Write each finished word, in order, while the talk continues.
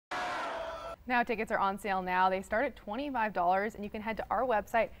Now tickets are on sale now. They start at $25, and you can head to our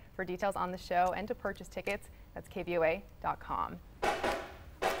website for details on the show and to purchase tickets. That's KVOA.com.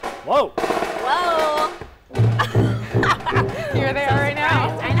 Whoa! Whoa! Here they are right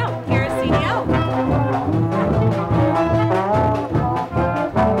now. I know. Here's CDO.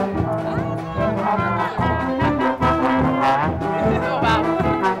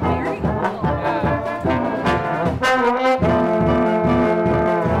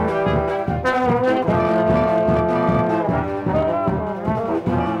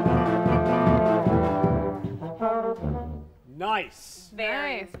 Nice.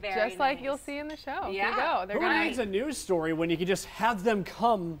 Very just like nice. You'll see in the show. Yeah. Here you go. They're Who needs a news story when you can just have them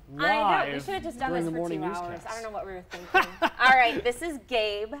come live? I know. We should have just done this for 2 hours. I don't know what we were thinking. All right. This is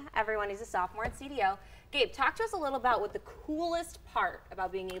Gabe. Everyone, he's a sophomore at CDO. Gabe, talk to us a little about what the coolest part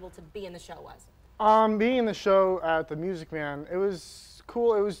about being able to be in the show was. Being in the show at the Music Man, it was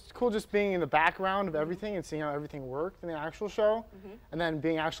cool. It was cool just being in the background of everything and seeing how everything worked in the actual show. And then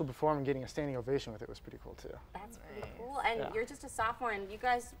being actual performing and getting a standing ovation with it was pretty cool too. That's pretty cool. And you're just a sophomore, and you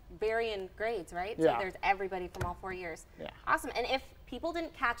guys vary in grades, right? Yeah. So there's everybody from all 4 years. Yeah. Awesome. And if people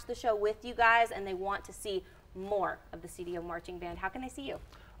didn't catch the show with you guys and they want to see more of the CDO Marching Band, how can they see you?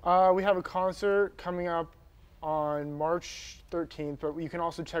 We have a concert coming up on March 13th, but you can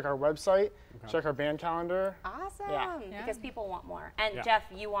also check our website, check our band calendar. Awesome. Yeah. Because people want more. And Jeff,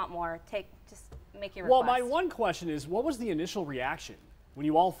 you want more. Just make your Well, request. my one question is, what was the initial reaction when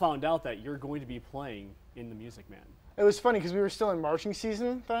you all found out that you're going to be playing in the Music Man? It was funny because we were still in marching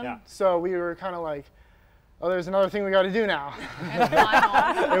season then, Yeah. so we were kind of like, oh, there's another thing we got to do now. And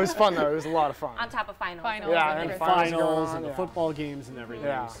finals. It was fun though. It was a lot of fun. On top of finals. Yeah, And and finals and the yeah. football games and everything.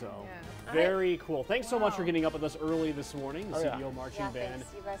 Yeah. So very cool. Thanks so much for getting up with us early this morning, the CDO Marching Band.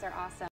 Thanks. You guys are awesome.